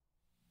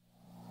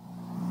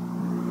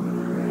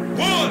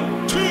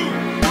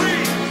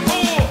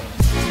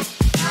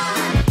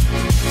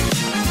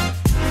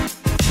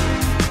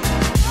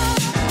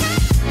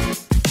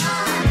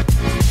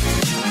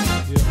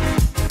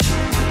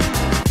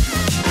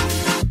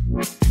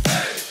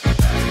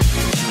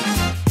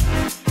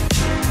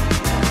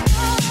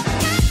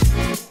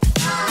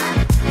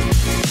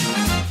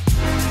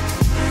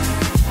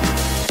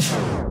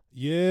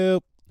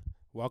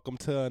Welcome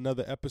to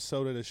another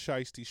episode of the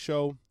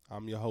ShiestyShow.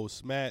 I'm your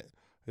host, Matt.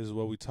 This is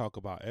where we talk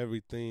about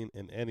everything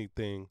and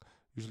anything,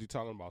 usually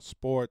talking about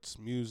sports,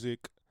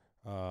 music,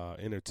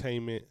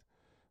 entertainment,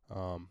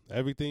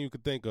 everything you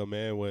could think of,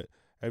 man, with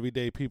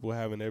everyday people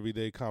having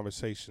everyday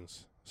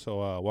conversations.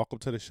 So welcome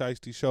to the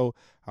Shiesty Show.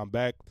 I'm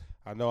back.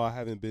 I know I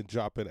haven't been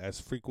dropping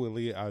as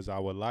frequently as I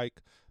would like,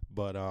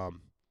 but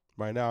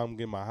right now I'm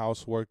getting my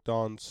house worked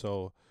on,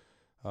 so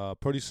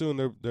pretty soon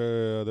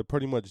they're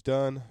pretty much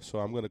done. So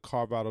I'm gonna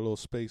carve out a little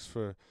space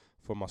for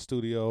my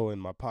studio and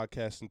my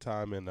podcasting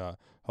time, and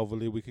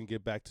hopefully we can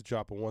get back to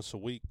dropping once a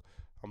week.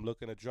 I'm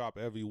looking to drop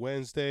every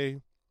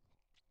Wednesday,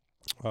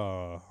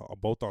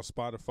 both on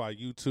Spotify,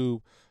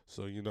 YouTube.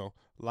 So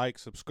like,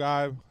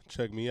 subscribe,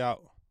 check me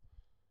out.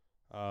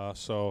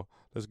 So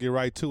let's get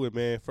right to it,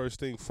 man. First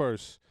thing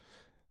first.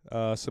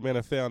 Some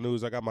NFL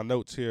news. I got my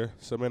notes here.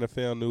 Some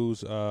NFL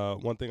news.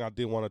 One thing I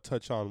did want to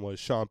touch on was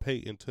Sean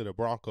Payton to the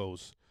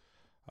Broncos.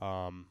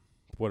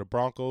 For the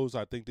Broncos,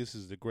 I think this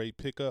is the great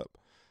pickup.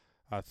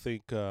 I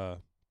think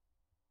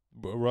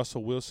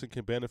Russell Wilson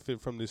can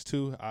benefit from this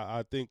too.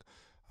 I think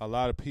a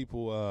lot of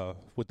people,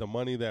 with the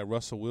money that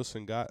Russell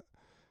Wilson got,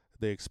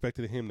 they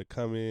expected him to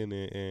come in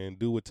and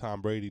do what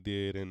Tom Brady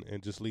did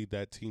and just lead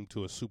that team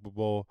to a Super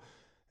Bowl.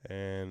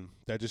 And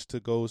that just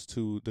goes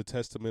to the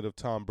testament of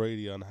Tom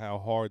Brady on how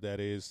hard that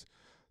is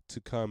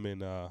to come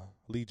and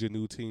lead your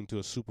new team to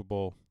a Super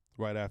Bowl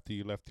right after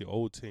you left your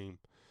old team.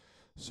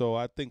 So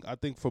I think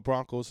for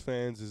Broncos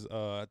fans is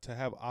to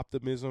have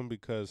optimism,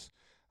 because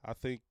I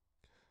think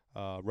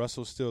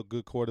Russell's still a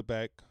good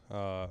quarterback.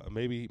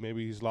 Maybe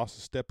he's lost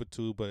a step or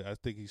two, but I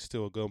think he's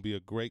still going to be a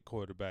great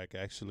quarterback,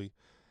 actually.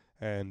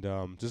 And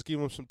just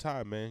give him some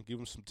time, man. Give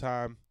him some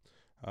time.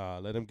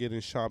 Let him get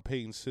in Sean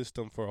Payton's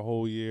system for a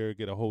whole year,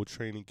 get a whole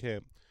training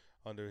camp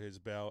under his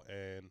belt,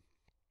 and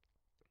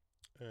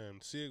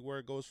see where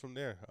it goes from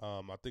there.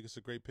 I think it's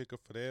a great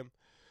pickup for them.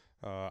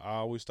 I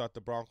always thought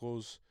the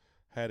Broncos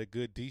had a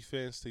good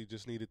defense. They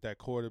just needed that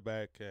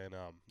quarterback, and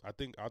I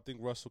think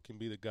Russell can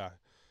be the guy.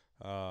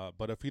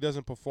 But if he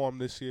doesn't perform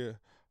this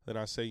year, then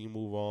I say you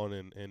move on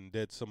and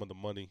dead some of the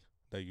money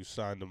that you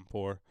signed him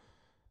for,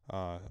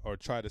 or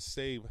try to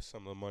save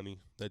some of the money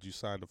that you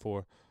signed him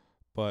for.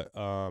 But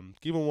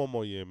give him one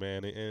more year,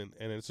 man, and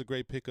it's a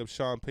great pickup.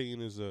 Sean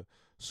Payton is a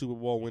Super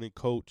Bowl winning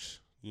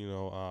coach.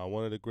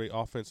 One of the great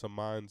offensive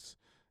minds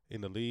in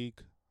the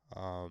league.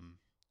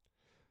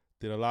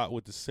 Did a lot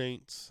with the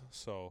Saints,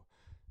 so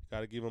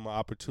got to give him an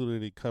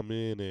opportunity to come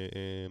in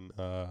and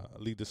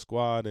lead the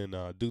squad and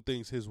do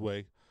things his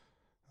way.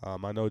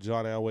 I know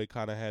John Elway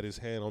kind of had his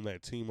hand on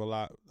that team a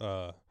lot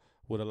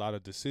with a lot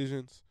of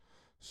decisions,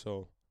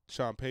 so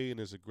Sean Payton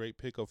is a great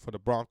pickup for the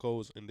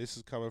Broncos, and this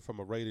is coming from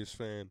a Raiders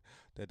fan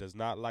that does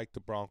not like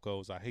the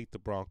Broncos. I hate the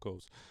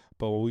Broncos.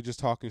 But when we're just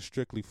talking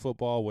strictly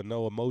football with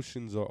no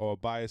emotions or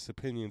biased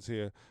opinions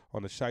here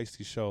on the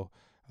Shiesty Show,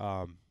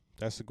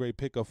 that's a great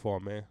pickup for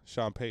him, man,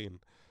 Sean Payton.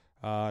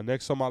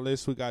 Next on my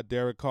list, we got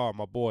Derek Carr,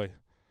 my boy.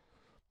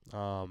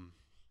 9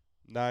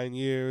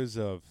 years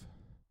of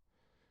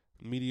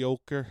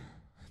mediocre.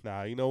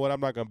 Nah, you know what?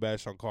 I'm not going to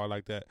bash on Carr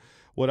like that.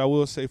 What I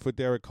will say for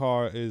Derek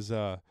Carr is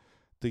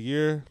the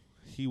year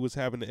he was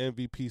having the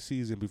MVP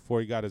season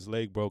before he got his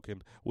leg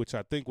broken, which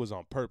I think was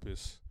on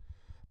purpose,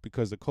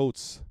 because the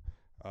Colts,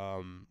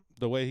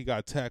 the way he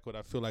got tackled,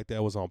 I feel like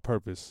that was on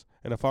purpose.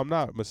 And if I'm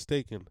not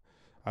mistaken,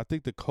 I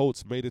think the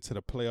Colts made it to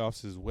the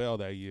playoffs as well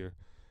that year.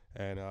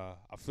 And I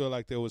feel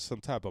like there was some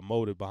type of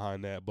motive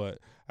behind that. But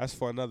that's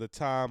for another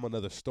time,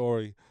 another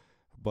story.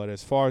 But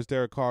as far as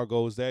Derek Carr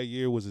goes, that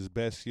year was his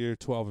best year,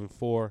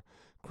 12-4.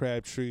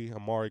 Crabtree,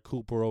 Amari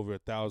Cooper over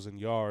 1,000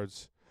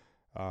 yards.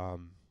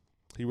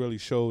 He really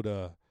showed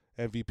a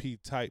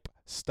MVP-type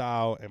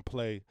style and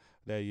play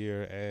that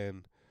year.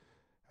 And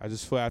I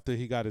just feel after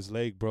he got his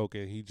leg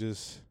broken, he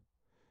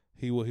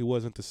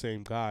wasn't the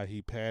same guy.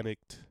 He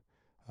panicked,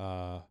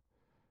 got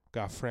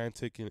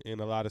frantic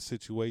in a lot of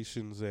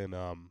situations, and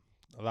a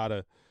lot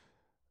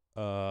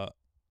of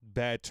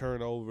bad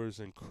turnovers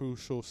and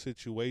crucial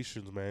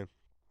situations, man.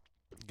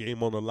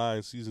 Game on the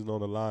line, season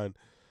on the line.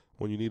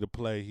 When you need to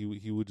play,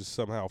 he would just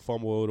somehow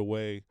fumble it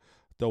away,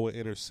 throw an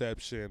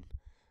interception.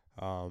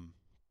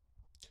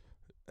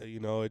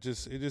 It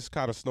just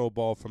kind of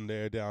snowballed from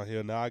there down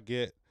here. Now I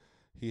get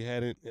he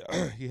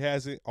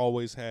hasn't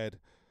always had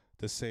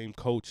the same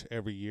coach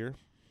every year.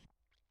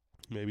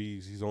 Maybe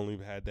he's only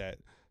had that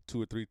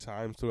 2 or 3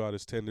 times throughout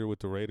his tenure with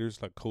the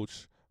Raiders, like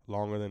coach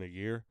longer than a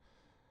year.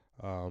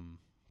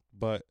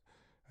 But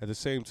at the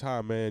same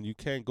time, man, you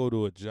can't go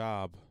to a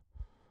job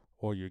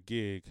or your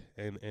gig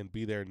and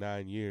be there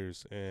 9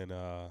 years and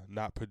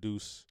not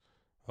produce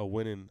a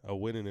winning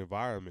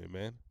environment,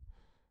 man.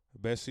 The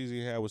best season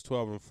he had was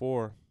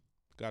 12-4,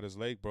 got his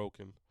leg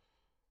broken,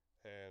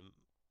 and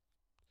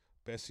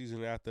best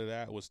season after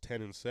that was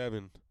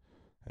 10-7,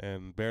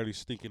 and barely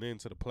sneaking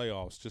into the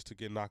playoffs just to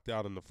get knocked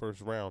out in the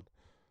first round.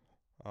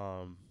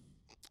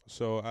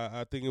 So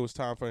I think it was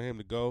time for him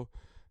to go.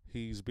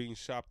 He's being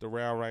shopped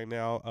around right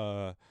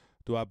now.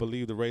 Do I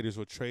believe the Raiders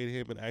will trade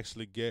him and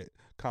actually get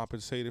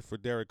compensated for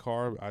Derek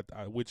Carr?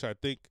 Which I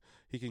think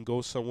he can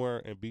go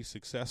somewhere and be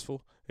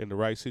successful in the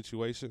right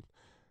situation.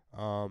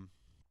 Um,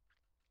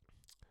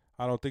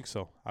 I don't think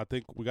so. I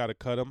think we got to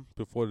cut him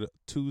before the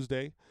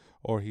Tuesday,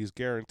 or he's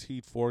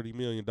guaranteed $40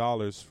 million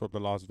from the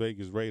Las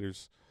Vegas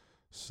Raiders.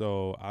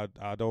 So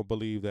I don't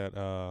believe that.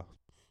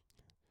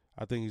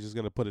 I think he's just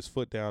gonna put his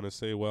foot down and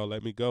say, "Well,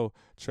 let me go,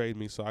 trade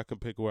me, so I can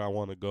pick where I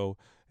want to go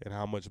and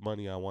how much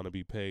money I want to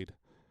be paid."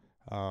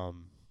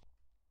 Um,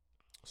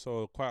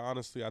 so quite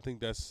honestly, I think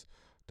that's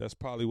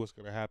probably what's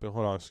gonna happen.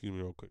 Hold on, excuse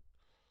me, real quick.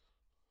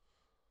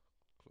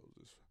 Close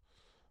this.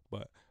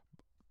 But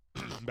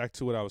back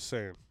to what I was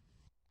saying.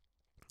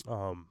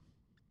 Um,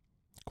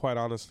 quite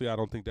honestly, I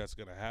don't think that's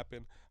gonna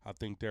happen. I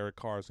think Derek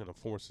Carr is gonna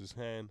force his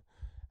hand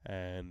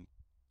and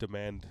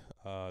demand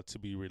to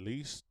be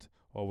released,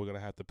 or we're gonna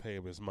have to pay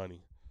him his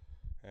money.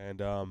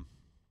 And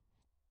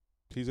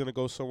he's gonna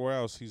go somewhere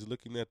else. He's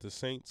looking at the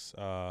Saints.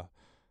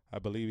 I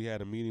believe he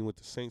had a meeting with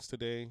the Saints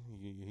today.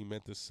 He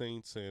met the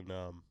Saints, and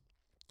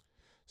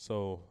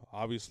so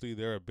obviously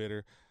they're a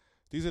bitter.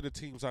 These are the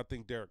teams I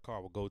think Derek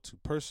Carr will go to.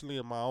 Personally,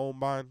 in my own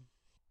mind,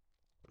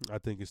 I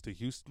think it's the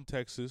Houston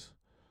Texans,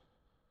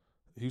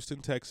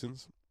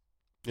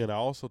 and I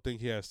also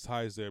think he has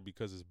ties there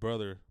because his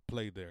brother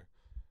played there.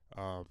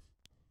 Um,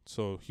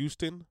 so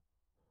Houston,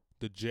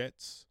 the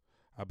Jets.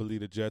 I believe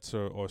the Jets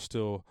are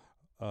still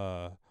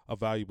a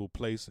valuable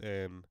place,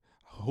 and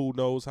who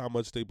knows how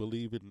much they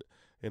believe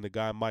in the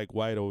guy Mike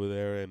White over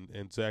there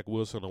and Zach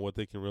Wilson and what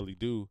they can really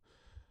do.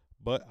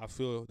 But I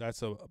feel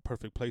that's a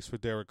perfect place for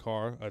Derek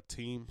Carr, a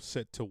team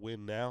set to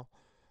win now.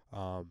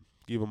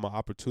 Give him an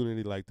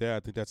opportunity like that. I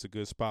think that's a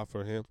good spot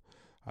for him.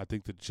 I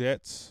think the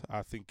Jets.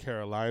 I think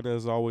Carolina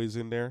is always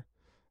in there.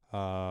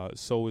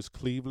 So is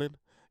Cleveland,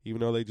 even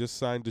though they just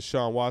signed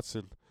Deshaun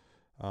Watson.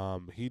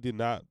 He did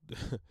not.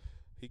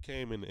 He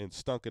came and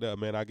stunk it up,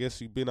 man. I guess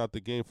he's been out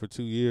the game for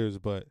 2 years,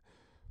 but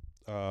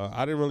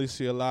I didn't really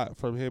see a lot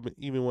from him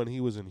even when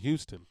he was in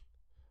Houston.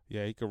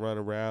 Yeah, he can run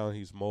around.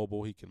 He's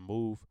mobile. He can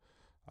move.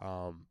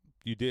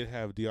 You did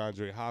have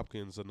DeAndre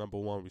Hopkins, a number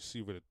one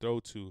receiver to throw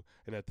to,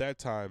 and at that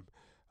time,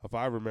 if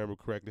I remember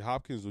correctly,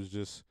 Hopkins was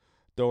just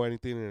throw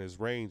anything in his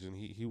range, and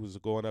he was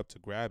going up to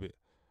grab it.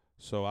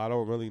 So I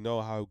don't really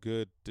know how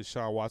good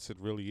Deshaun Watson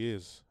really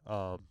is.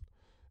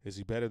 Is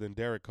he better than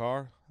Derek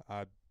Carr?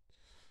 I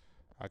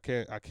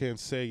can't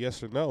say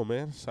yes or no,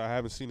 man. So I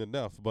haven't seen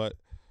enough, but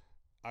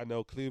I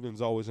know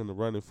Cleveland's always in the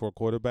running for a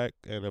quarterback,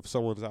 and if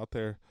someone's out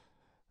there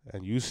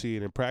and you see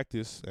it in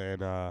practice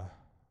and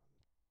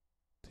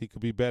he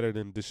could be better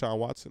than Deshaun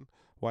Watson,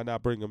 why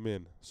not bring him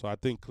in? So I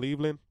think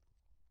Cleveland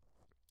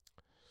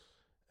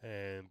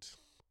and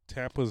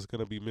Tampa's going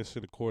to be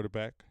missing a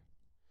quarterback.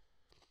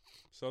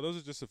 So those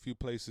are just a few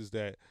places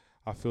that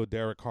I feel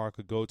Derek Carr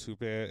could go to,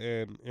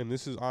 man. And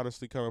this is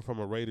honestly coming from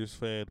a Raiders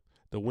fan.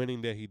 The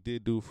winning that he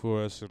did do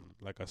for us, and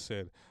like I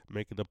said,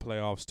 making the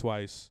playoffs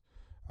twice.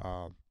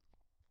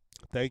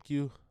 Thank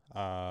you.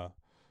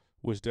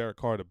 Wish Derek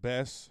Carr the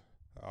best.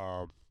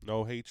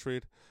 No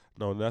hatred,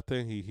 no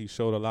nothing. He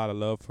showed a lot of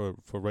love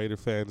for Raider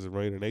fans and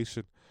Raider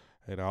Nation,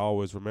 and I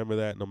always remember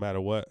that no matter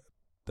what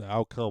the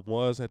outcome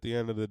was at the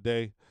end of the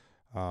day.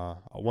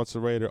 Once a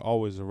Raider,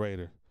 always a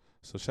Raider.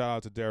 So shout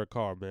out to Derek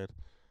Carr, man.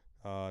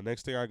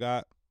 Next thing I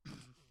got,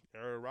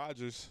 Aaron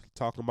Rodgers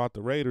talking about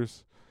the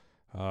Raiders.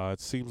 It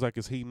seems like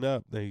it's heating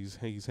up.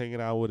 He's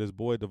hanging out with his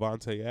boy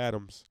Devontae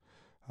Adams.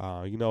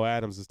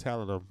 Adams is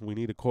telling him we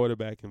need a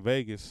quarterback in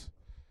Vegas.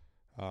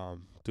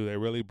 Do they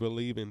really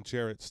believe in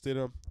Jarrett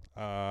Stidham?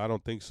 I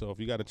don't think so. If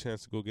you got a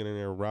chance to go get in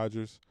Aaron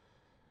Rodgers,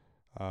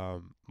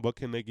 what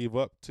can they give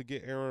up to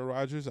get Aaron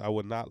Rodgers? I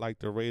would not like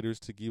the Raiders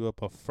to give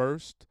up a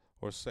first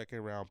or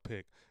second round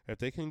pick. If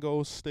they can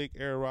go stake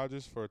Aaron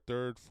Rodgers for a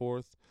third,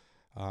 fourth,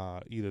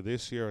 either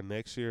this year or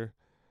next year,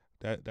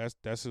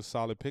 that's a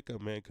solid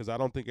pickup, man, because I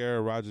don't think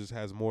Aaron Rodgers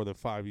has more than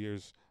 5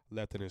 years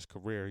left in his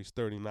career. He's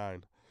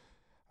 39.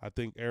 I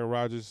think Aaron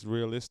Rodgers,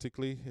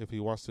 realistically, if he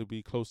wants to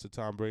be close to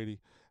Tom Brady,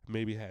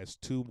 maybe has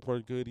 2 more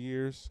good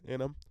years in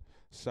him.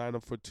 Sign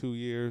him for 2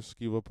 years,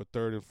 give up a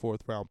third and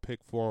fourth round pick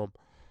for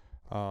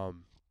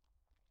him.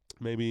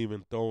 Maybe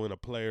even throw in a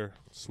player,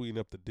 sweeten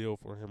up the deal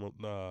for him,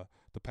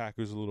 the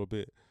Packers a little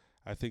bit.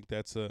 I think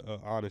that's a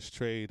honest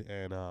trade,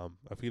 and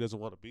if he doesn't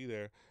want to be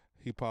there,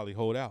 he probably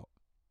hold out.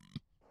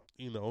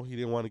 He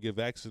didn't want to get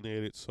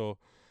vaccinated, so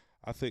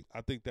I think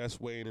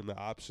that's weighing in the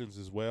options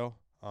as well.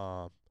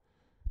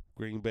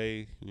 Green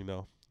Bay,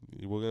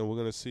 we're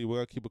gonna see. We're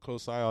gonna keep a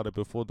close eye on it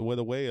before the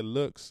way it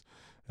looks,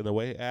 and the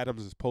way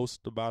Adams is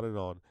posting about it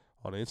on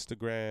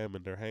Instagram,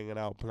 and they're hanging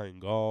out playing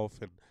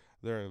golf, and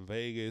they're in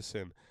Vegas.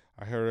 And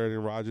I heard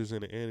Aaron Rodgers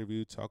in an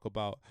interview talk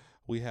about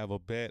we have a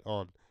bet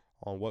on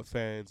what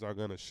fans are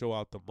gonna show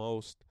out the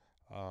most.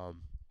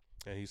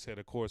 And he said,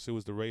 of course, it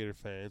was the Raider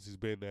fans. He's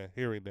been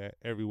hearing that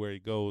everywhere he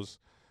goes.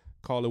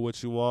 Call it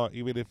what you want,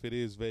 even if it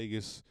is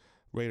Vegas.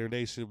 Raider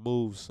Nation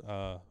moves.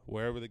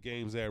 Wherever the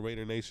game's at,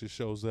 Raider Nation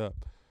shows up.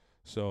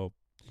 So,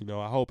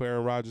 I hope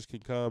Aaron Rodgers can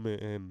come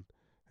and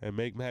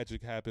make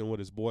magic happen with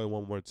his boy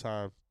one more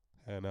time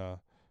and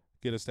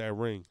get us that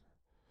ring.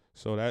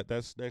 So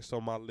that's next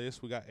on my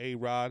list. We got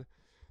A-Rod.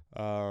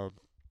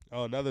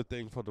 Another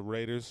thing for the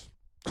Raiders.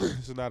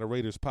 This is not a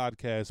Raiders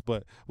podcast,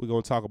 but we're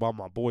going to talk about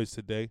my boys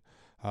today.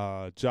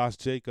 Josh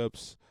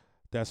Jacobs,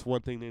 that's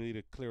one thing they need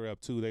to clear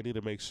up, too. They need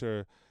to make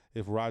sure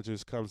if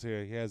Rodgers comes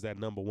here, he has that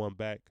number one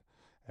back.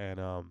 And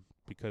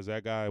because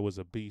that guy was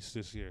a beast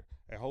this year.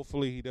 And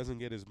hopefully he doesn't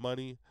get his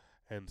money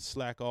and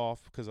slack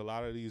off, because a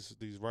lot of these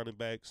running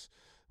backs,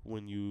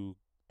 when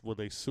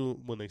they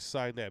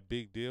sign that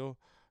big deal,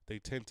 they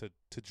tend to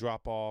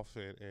drop off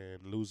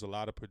and lose a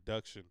lot of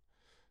production.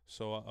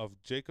 So if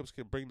Jacobs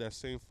can bring that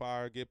same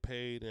fire, get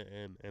paid,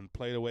 and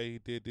play the way he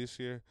did this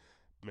year,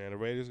 man, the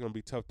Raiders are going to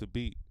be tough to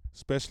beat,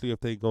 especially if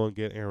they go and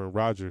get Aaron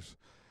Rodgers.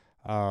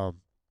 And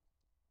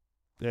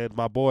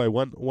my boy,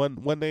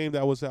 one name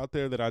that was out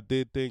there that I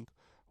did think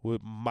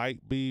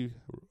might be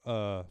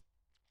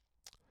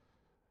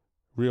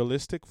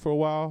realistic for a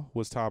while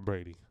was Tom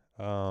Brady.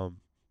 I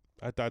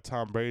thought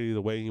Tom Brady,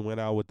 the way he went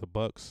out with the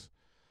Bucs,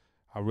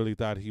 I really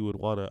thought he would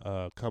want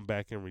to come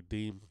back and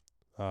redeem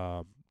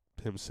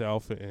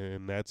himself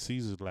in that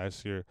season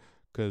last year,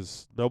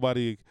 because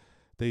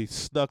they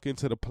snuck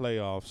into the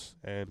playoffs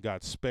and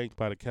got spanked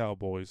by the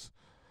Cowboys.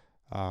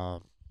 I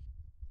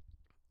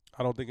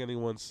don't think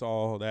anyone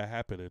saw that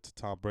happen to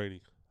Tom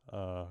Brady.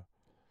 So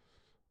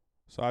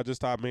I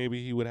just thought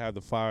maybe he would have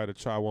the fire to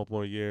try one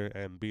more year,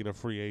 and being a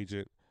free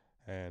agent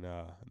and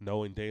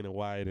knowing Dana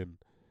White and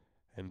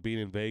being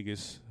in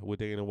Vegas with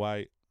Dana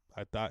White,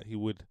 I thought he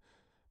would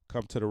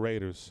come to the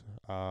Raiders.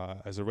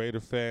 As a Raider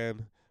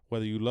fan,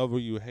 whether you love or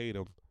you hate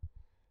him,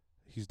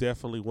 he's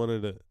definitely one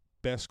of the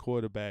best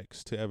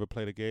quarterbacks to ever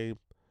play the game.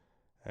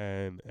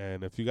 And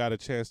if you got a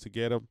chance to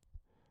get him,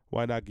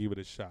 why not give it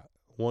a shot?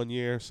 1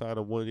 year, sign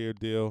a 1 year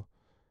deal.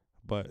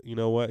 But you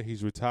know what?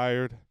 He's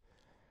retired.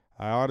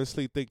 I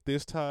honestly think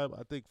this time,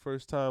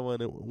 first time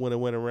when it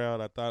went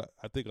around,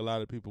 I think a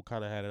lot of people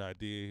kind of had an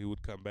idea he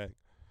would come back.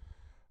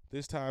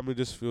 This time it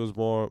just feels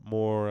more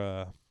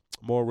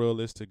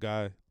realistic.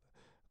 Guy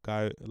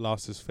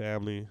lost his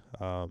family.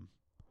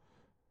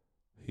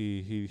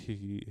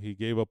 He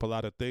gave up a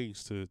lot of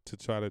things to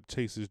try to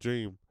chase his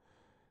dream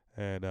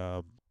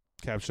and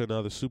capture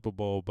another Super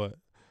Bowl. But at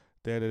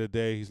the end of the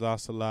day, he's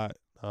lost a lot.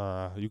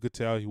 You could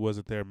tell he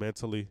wasn't there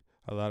mentally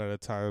a lot of the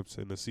times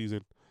in the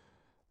season.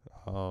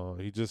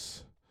 He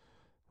just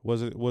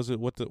wasn't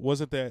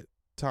that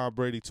Tom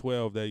Brady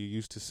 12 that you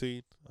used to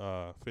see.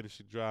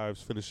 Finishing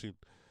drives, finishing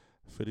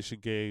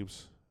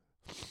games.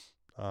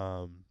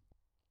 But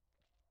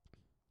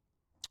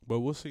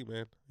we'll see,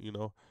 man. You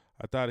know,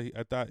 I thought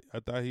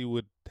he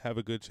would have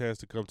a good chance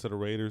to come to the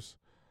Raiders.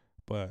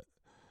 But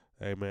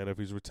hey, man, if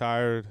he's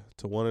retired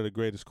to one of the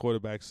greatest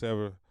quarterbacks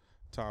ever,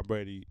 Tom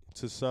Brady,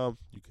 to some,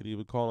 you could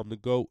even call him the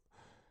GOAT.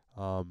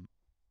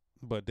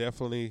 But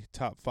definitely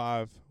top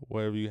 5,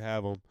 wherever you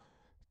have him.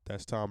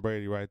 That's Tom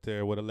Brady right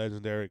there with a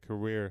legendary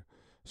career.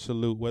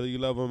 Salute, whether you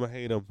love him or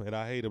hate him. And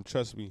I hate him,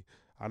 trust me.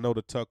 I know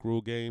the Tuck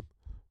Rule game.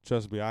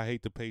 Trust me, I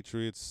hate the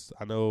Patriots.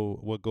 I know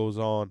what goes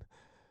on.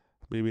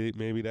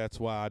 Maybe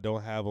that's why I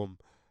don't have them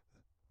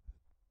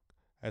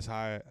as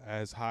high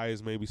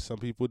as maybe some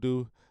people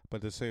do. But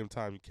at the same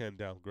time, you can't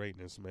down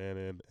greatness,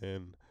 man.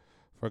 And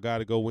for a guy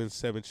to go win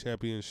 7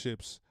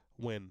 championships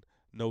when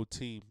no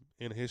team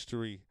in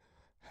history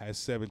has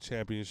 7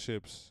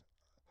 championships,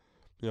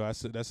 you know,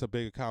 that's a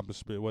big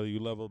accomplishment, whether you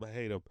love him or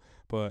hate him.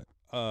 But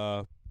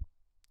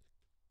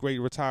great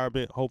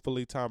retirement.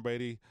 Hopefully, Tom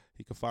Brady,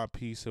 he can find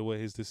peace in what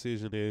his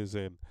decision is,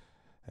 and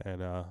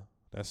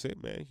that's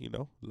it, man. You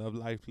know, love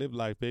life, live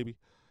life, baby.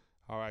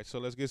 All right, so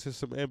let's get to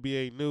some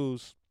NBA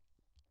news.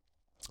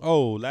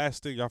 Oh,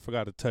 last thing I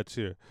forgot to touch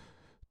here,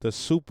 the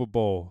Super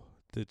Bowl,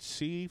 the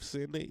Chiefs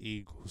and the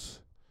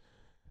Eagles.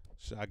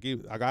 I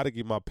gotta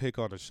give my pick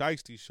on the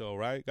ShiestyShow,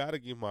 right? Gotta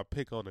give my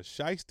pick on the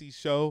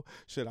ShiestyShow.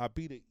 Should I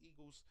beat the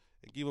Eagles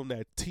and give them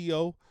that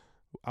T.O.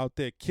 out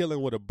there killing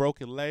with a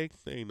broken leg?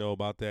 They ain't know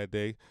about that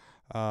day.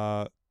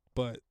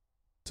 But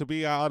to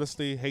me, I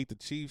honestly hate the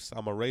Chiefs.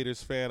 I'm a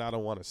Raiders fan. I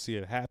don't want to see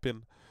it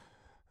happen.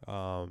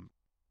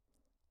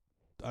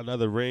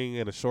 Another ring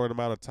in a short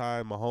amount of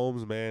time.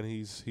 Mahomes, man,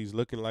 he's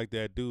looking like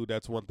that dude.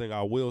 That's one thing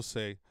I will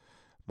say.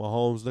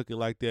 Mahomes looking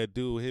like that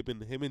dude.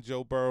 Him and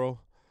Joe Burrow.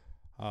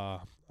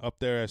 Up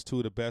there as 2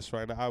 of the best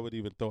right now. I would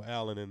even throw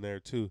Allen in there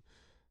too.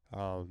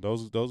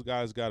 Those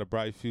guys got a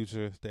bright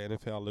future. The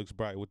NFL looks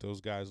bright with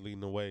those guys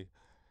leading the way.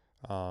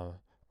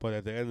 But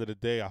at the end of the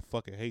day, I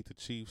fucking hate the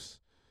Chiefs.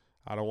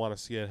 I don't want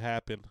to see it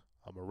happen.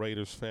 I'm a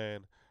Raiders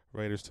fan.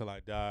 Raiders till I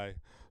die.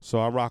 So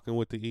I'm rocking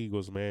with the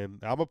Eagles, man.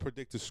 I'm going to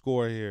predict the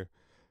score here.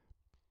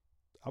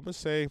 I'm going to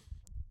say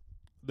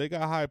they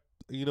got high.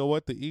 You know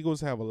what? The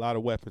Eagles have a lot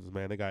of weapons,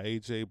 man. They got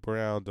A.J.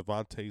 Brown,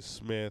 Devontae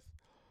Smith.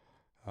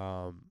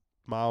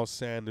 Miles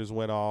Sanders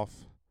went off.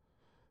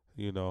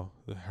 You know,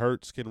 the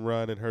Hurts can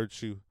run and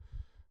hurt you.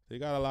 They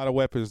got a lot of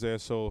weapons there.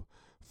 So,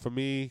 for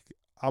me,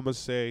 I'm going to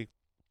say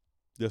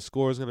the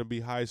score is going to be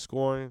high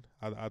scoring.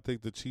 I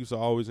think the Chiefs are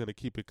always going to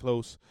keep it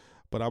close.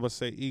 But I'm going to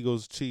say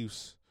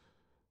Eagles-Chiefs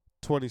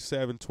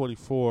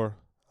 27-24.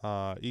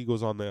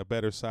 Eagles on the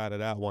better side of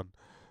that one.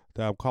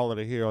 that I'm calling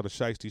it here on the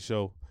Shiesty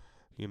Show.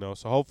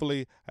 So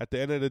hopefully at the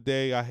end of the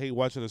day, I hate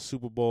watching the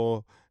Super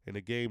Bowl and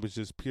the game is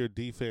just pure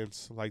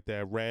defense like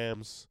that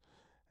Rams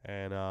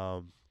and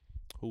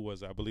who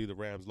was it? I believe the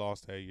Rams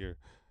lost that year.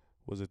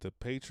 Was it the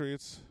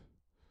Patriots?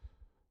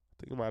 I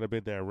think it might have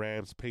been that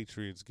Rams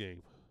Patriots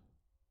game.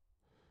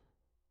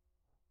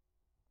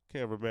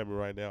 Can't remember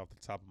right now off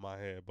the top of my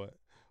head, but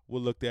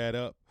we'll look that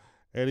up.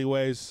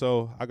 Anyways,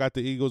 so I got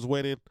the Eagles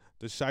winning.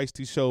 The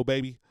Shiesty Show,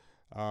 baby.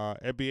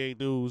 NBA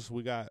news,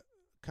 we got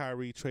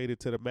Kyrie traded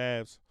to the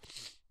Mavs.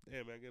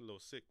 Damn, man, I get a little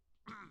sick.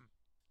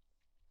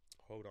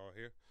 Hold on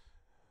here.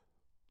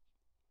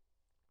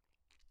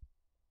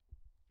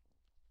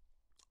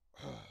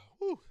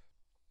 Woo.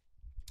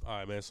 All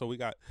right, man. So we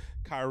got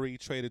Kyrie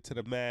traded to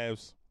the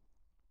Mavs.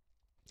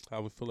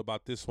 How we feel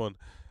about this one?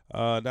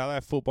 Now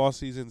that football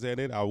season's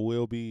ended, I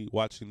will be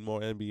watching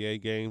more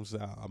NBA games.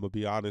 I'm gonna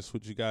be honest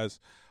with you guys.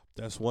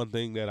 That's one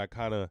thing that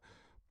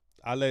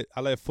I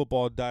let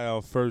football die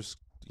out first.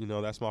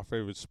 That's my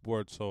favorite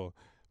sport, so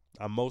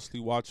I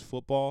mostly watch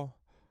football.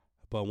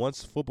 But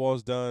once football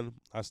is done,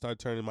 I start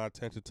turning my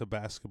attention to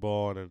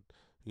basketball and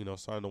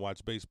starting to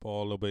watch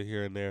baseball a little bit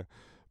here and there.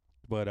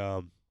 But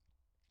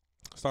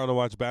starting to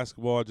watch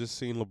basketball, just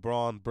seen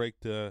LeBron break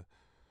the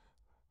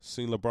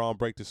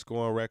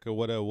scoring record.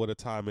 What a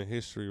time in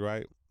history,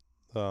 right?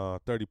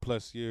 30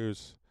 plus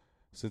years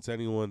since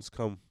anyone's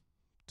come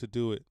to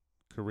do it.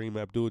 Kareem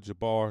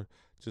Abdul-Jabbar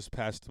just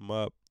passed him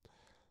up.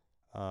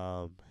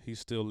 He's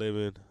still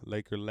living,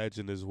 Laker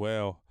legend as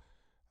well.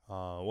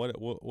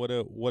 What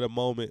a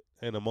moment,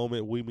 and a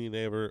moment we may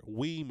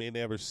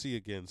never see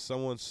again.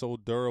 Someone so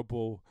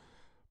durable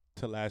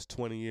to last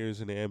 20 years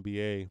in the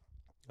NBA.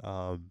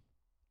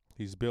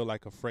 He's built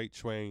like a freight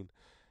train,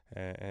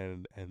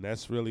 and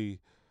that's really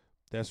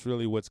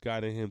what's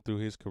guiding him through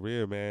his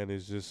career, man.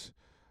 Is just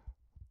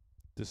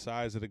the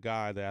size of the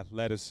guy, the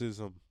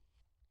athleticism,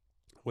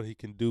 what he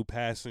can do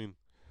passing.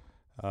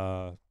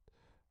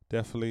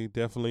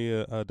 Definitely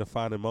a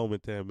defining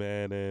moment there,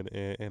 man,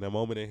 and a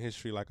moment in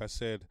history, like I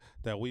said,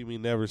 that we may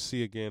never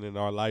see again in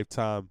our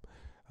lifetime.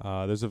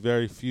 There's a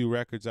very few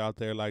records out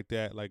there like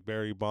that, like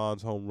Barry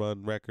Bonds' home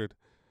run record,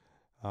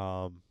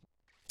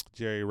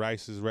 Jerry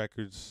Rice's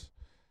records.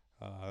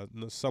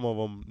 Some of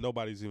them,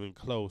 nobody's even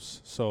close.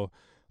 So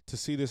to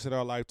see this in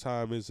our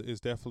lifetime is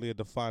definitely a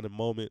defining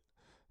moment.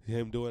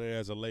 Him doing it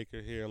as a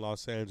Laker here in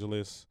Los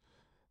Angeles.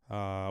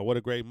 What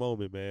a great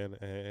moment, man.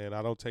 And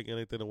I don't take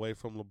anything away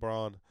from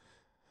LeBron.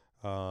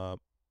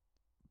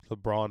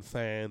 LeBron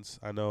fans,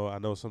 I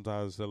know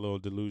sometimes they're a little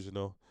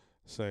delusional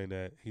saying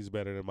that he's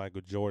better than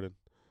Michael Jordan.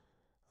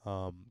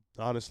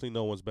 Honestly,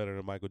 no one's better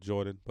than Michael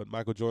Jordan, but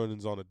Michael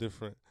Jordan's on a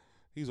different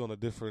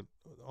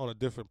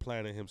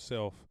planet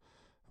himself.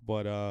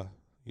 But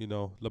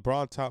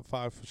LeBron top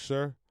 5 for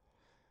sure.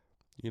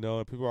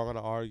 And people are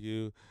gonna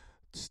argue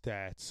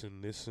stats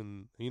and this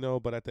and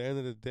but at the end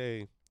of the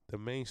day, the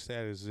main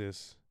stat is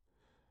this: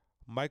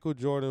 Michael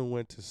Jordan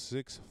went to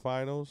 6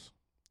 finals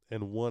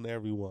and won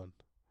every one.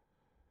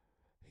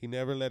 He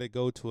never let it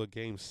go to a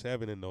game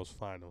 7 in those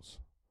finals.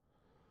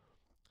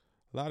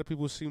 A lot of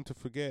people seem to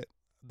forget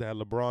that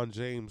LeBron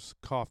James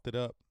coughed it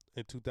up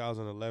in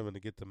 2011 to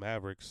get the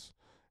Mavericks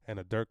and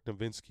a Dirk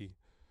Nowitzki,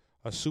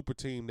 a super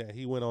team that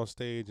he went on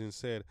stage and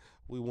said,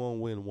 we won't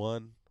win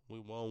 1, we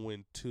won't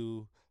win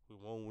 2, we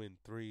won't win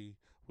 3,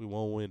 we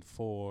won't win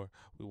 4,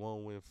 we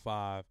won't win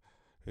 5.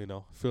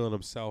 Feeling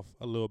himself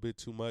a little bit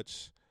too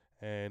much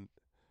and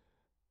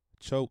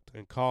choked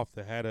and coughed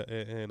and had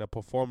a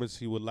performance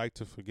he would like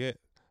to forget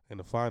in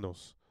the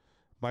finals.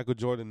 Michael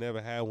Jordan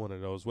never had one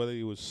of those. Whether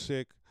he was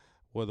sick,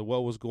 whether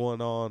what was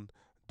going on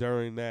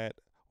during that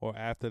or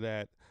after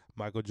that,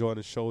 Michael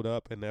Jordan showed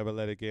up and never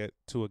let it get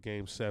to a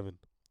game 7.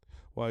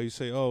 While you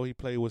say, oh, he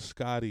played with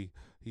Scotty,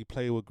 he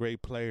played with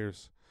great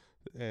players,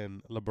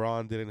 and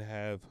LeBron didn't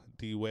have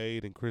D.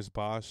 Wade and Chris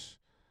Bosh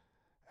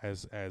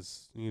as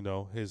his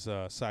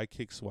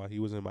sidekicks while he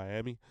was in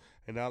Miami.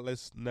 And now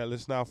let's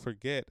not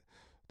forget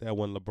that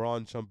when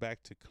LeBron jumped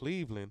back to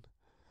Cleveland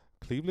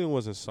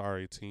wasn't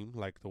sorry team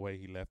like the way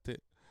he left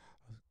it.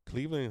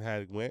 Cleveland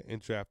had went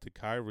and drafted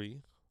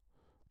Kyrie.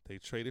 They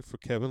traded for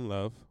Kevin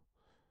Love.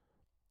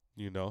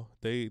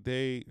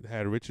 They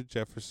had Richard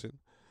Jefferson.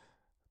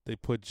 They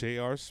put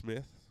J.R.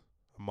 Smith,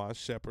 Amon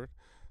Shepard.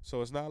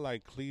 So it's not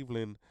like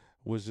Cleveland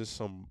was just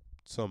some.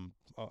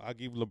 I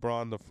give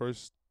LeBron the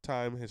first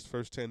time, his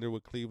first tender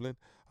with Cleveland,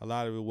 a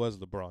lot of it was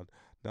LeBron.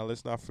 Now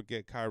let's not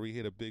forget Kyrie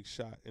hit a big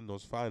shot in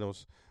those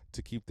finals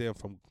to keep them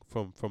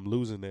from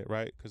losing it,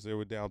 right? Because they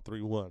were down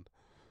 3-1.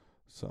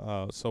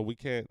 So we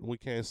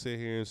can't sit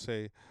here and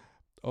say,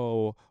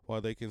 oh,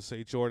 well, they can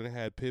say Jordan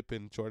had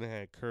Pippen, Jordan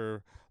had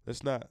Kerr.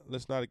 Let's not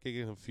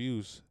get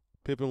confused.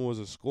 Pippen was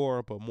a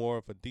scorer, but more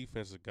of a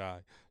defensive guy.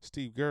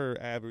 Steve Kerr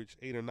averaged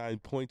 8 or 9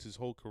 points his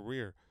whole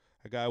career.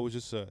 A guy was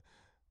just a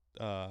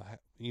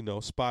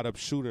spot up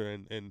shooter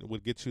and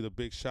would get you the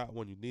big shot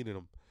when you needed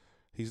him.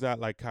 He's not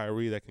like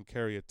Kyrie that can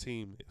carry a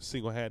team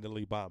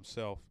single-handedly by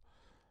himself.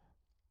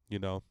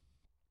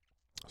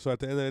 So at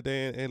the end of the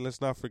day, and let's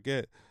not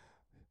forget,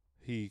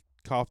 he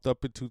coughed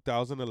up in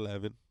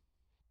 2011.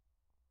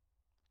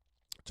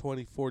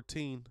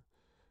 2014,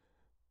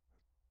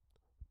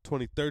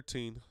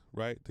 2013,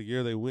 right? The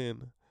year they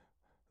win,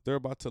 they're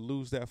about to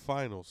lose that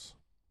finals.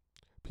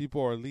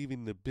 People are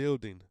leaving the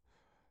building.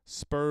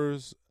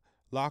 Spurs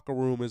locker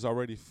room is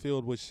already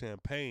filled with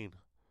champagne.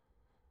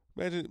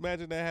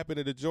 Imagine that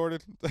happened to Jordan.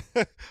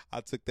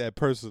 I took that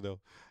personal.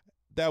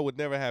 That would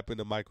never happen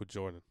to Michael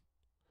Jordan.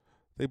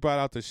 They brought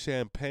out the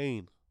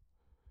champagne.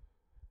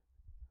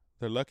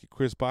 They're lucky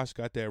Chris Bosh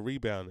got that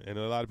rebound. And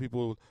a lot of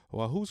people,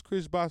 well, who's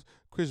Chris Bosh?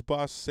 Chris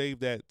Bosh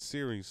saved that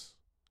series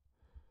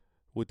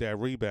with that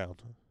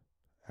rebound.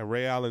 And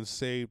Ray Allen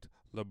saved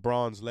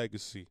LeBron's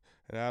legacy.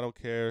 And I don't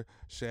care,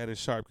 Shannon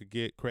Sharp could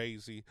get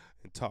crazy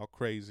and talk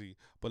crazy.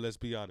 But let's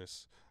be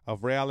honest.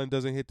 If Ray Allen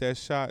doesn't hit that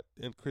shot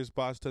and Chris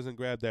Bosh doesn't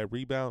grab that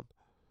rebound,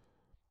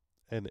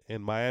 and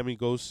Miami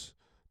goes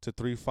to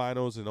 3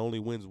 finals and only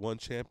wins 1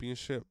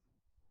 championship,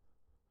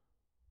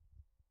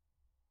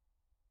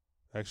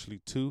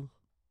 actually 2,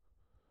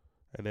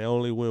 and they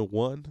only win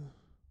 1,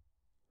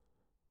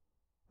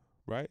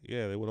 right?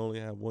 Yeah, they would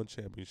only have 1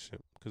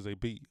 championship because they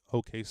beat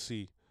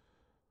OKC.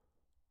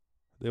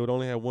 They would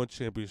only have 1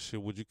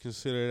 championship. Would you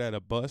consider that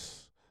a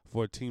bust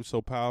for a team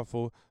so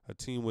powerful, a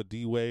team with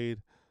D.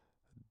 Wade,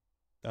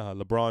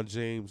 LeBron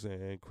James,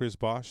 and Chris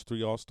Bosh,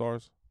 3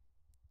 All-Stars?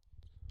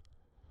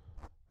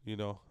 You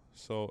know,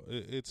 so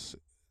it's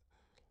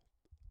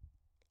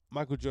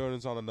Michael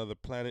Jordan's on another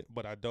planet,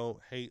 but I don't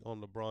hate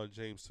on LeBron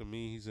James. To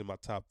me, he's in my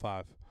top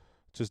 5.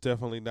 Just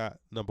definitely not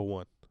number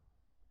 1.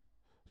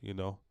 You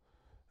know,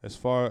 as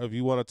far if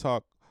you want to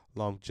talk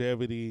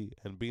longevity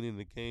and being in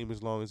the game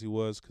as long as he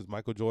was, because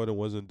Michael Jordan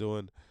wasn't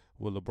doing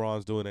what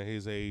LeBron's doing at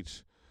his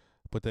age.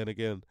 But then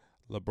again,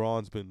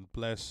 LeBron's been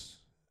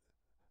blessed,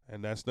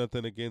 and that's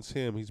nothing against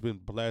him. He's been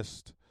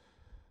blessed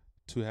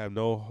to have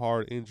no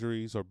hard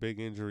injuries or big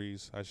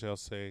injuries, I shall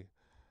say,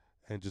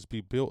 and just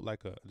be built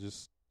like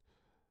he's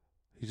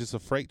just a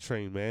freight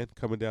train, man,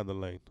 coming down the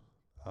lane.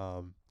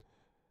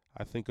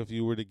 I think if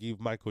you were to give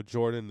Michael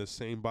Jordan the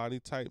same body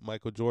type,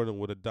 Michael Jordan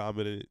would have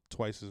dominated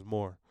twice as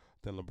more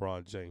than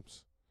LeBron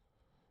James.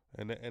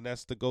 And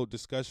that's the GOAT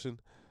discussion.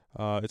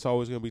 It's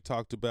always going to be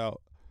talked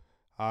about.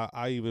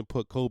 I even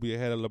put Kobe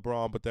ahead of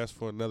LeBron, but that's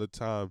for another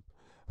time.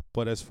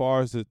 But as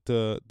far as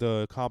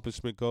the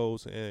accomplishment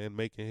goes and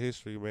making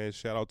history, man,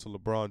 shout out to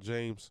LeBron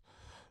James.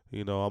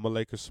 You know, I'm a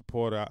Lakers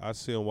supporter. I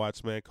see and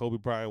watch, man. Kobe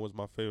Bryant was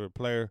my favorite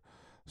player.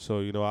 So,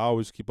 you know, I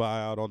always keep an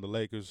eye out on the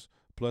Lakers.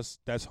 Plus,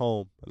 that's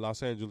home.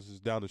 Los Angeles is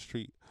down the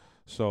street.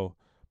 So,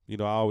 you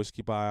know, I always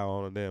keep an eye out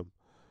on them.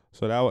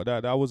 So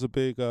that was a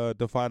big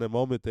defining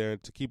moment there.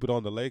 And to keep it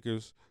on the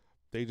Lakers,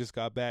 they just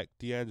got back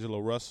D'Angelo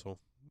Russell.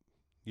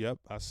 Yep,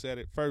 I said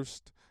it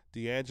first.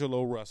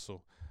 D'Angelo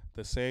Russell,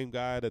 the same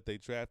guy that they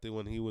drafted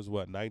when he was,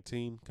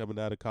 19, coming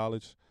out of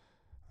college.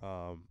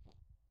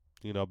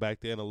 You know, back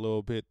then a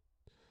little bit,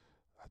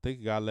 I think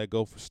he got let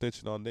go for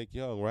snitching on Nick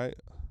Young, right?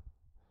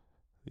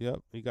 Yep,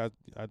 he got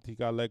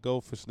let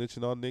go for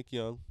snitching on Nick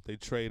Young. They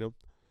trade him.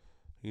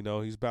 You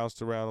know, he's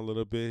bounced around a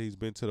little bit. He's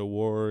been to the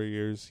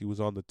Warriors. He was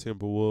on the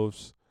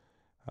Timberwolves.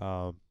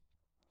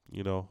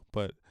 You know,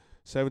 but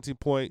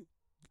 17-point,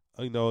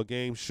 a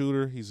game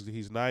shooter.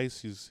 He's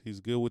nice. He's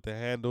good with the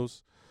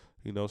handles.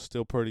 You know,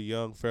 still pretty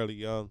young, fairly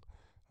young.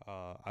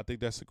 I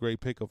think that's a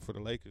great pickup for the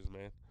Lakers,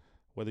 man.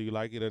 Whether you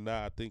like it or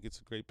not, I think it's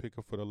a great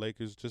pickup for the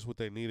Lakers. Just what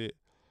they needed.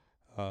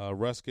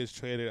 Russ gets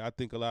traded. I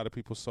think a lot of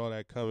people saw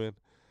that coming.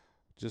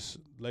 Just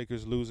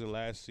Lakers losing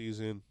last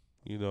season.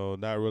 You know,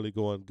 not really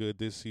going good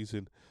this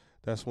season.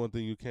 That's one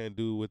thing you can't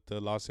do with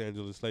the Los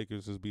Angeles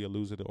Lakers is be a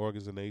losing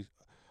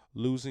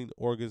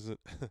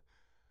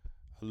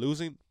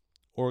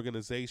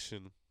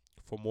organization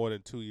for more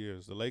than 2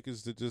 years. The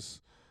Lakers,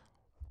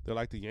 they're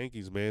like the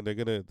Yankees, man. They're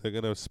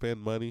gonna spend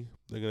money.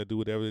 They're gonna do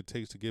whatever it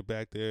takes to get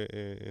back there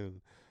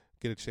and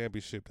get a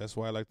championship. That's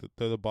why I like them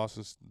and the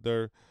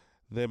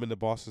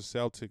Boston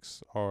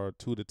Celtics are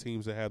 2 of the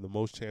teams that have the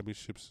most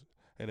championships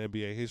in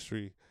NBA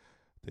history.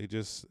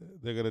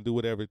 They're gonna do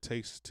whatever it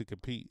takes to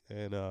compete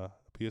and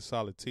be a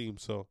solid team.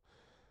 So,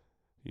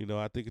 you know,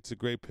 I think it's a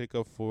great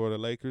pickup for the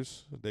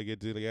Lakers. They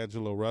get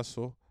D'Angelo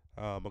Russell,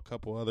 a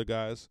couple other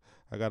guys.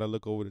 I gotta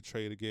look over the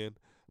trade again,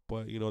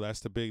 but you know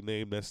that's the big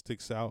name that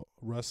sticks out.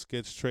 Russ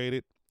gets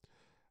traded.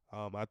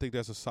 I think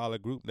that's a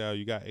solid group now.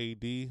 You got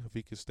AD if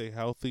he can stay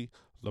healthy.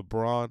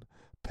 LeBron,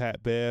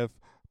 Pat Bev,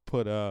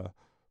 put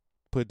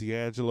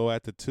D'Angelo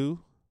at the 2.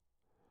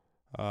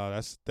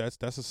 That's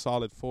a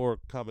solid 4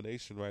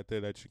 combination right there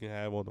that you can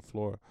have on the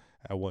floor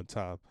at one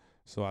time.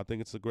 So I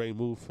think it's a great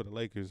move for the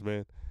Lakers,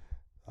 man.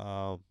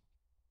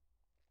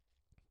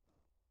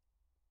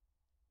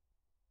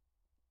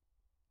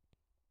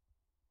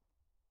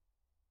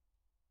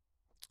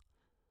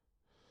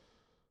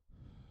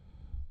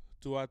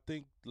 Do I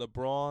think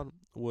LeBron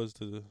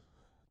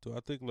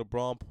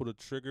pulled a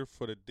trigger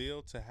for the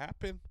deal to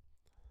happen?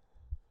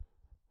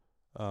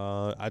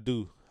 I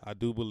do. I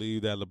do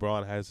believe that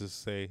LeBron has his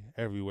say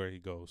everywhere he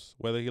goes.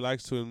 Whether he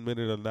likes to admit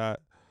it or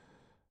not,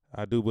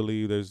 I do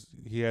believe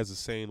he has a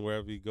say in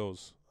wherever he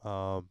goes.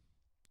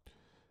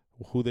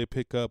 Who they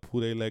pick up,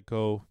 who they let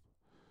go,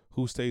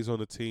 who stays on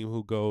the team,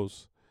 who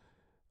goes.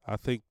 I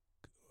think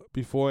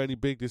before any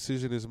big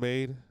decision is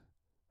made,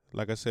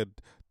 like I said,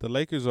 the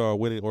Lakers are a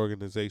winning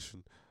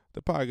organization.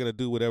 They're probably going to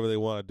do whatever they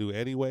want to do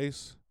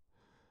anyways,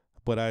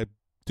 but I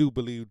do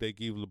believe they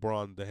give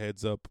LeBron the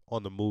heads up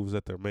on the moves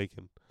that they're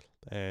making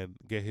and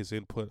get his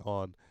input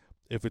on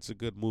if it's a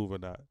good move or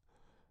not.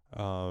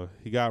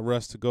 He got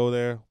Russ to go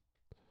there.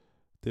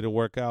 Didn't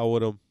work out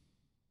with him.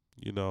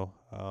 You know,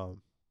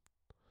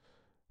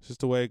 it's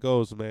just the way it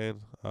goes,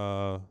 man.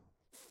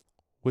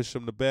 Wish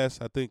him the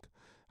best. I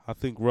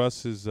think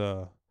Russ is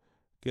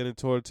getting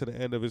toward to the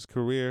end of his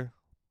career,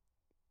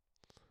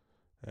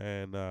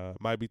 and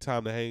might be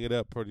time to hang it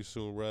up pretty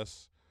soon,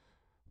 Russ.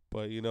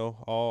 But you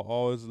know,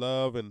 all is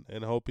love,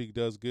 and hope he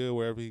does good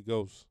wherever he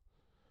goes.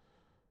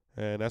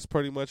 And that's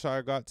pretty much all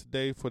I got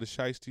today for the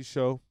Shiesty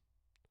Show.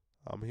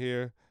 I'm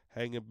here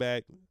hanging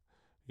back,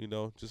 you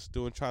know, just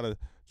trying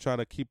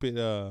to keep it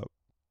up,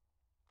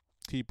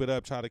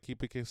 try to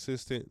keep it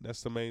consistent.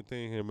 That's the main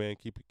thing here, man.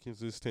 Keep it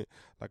consistent.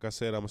 Like I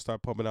said, I'm gonna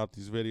start pumping out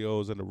these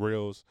videos and the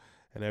reels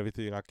and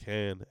everything I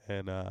can,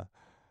 and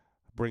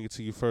bring it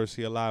to you first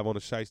here live on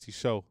the Shiesty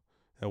Show.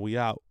 And we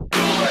out.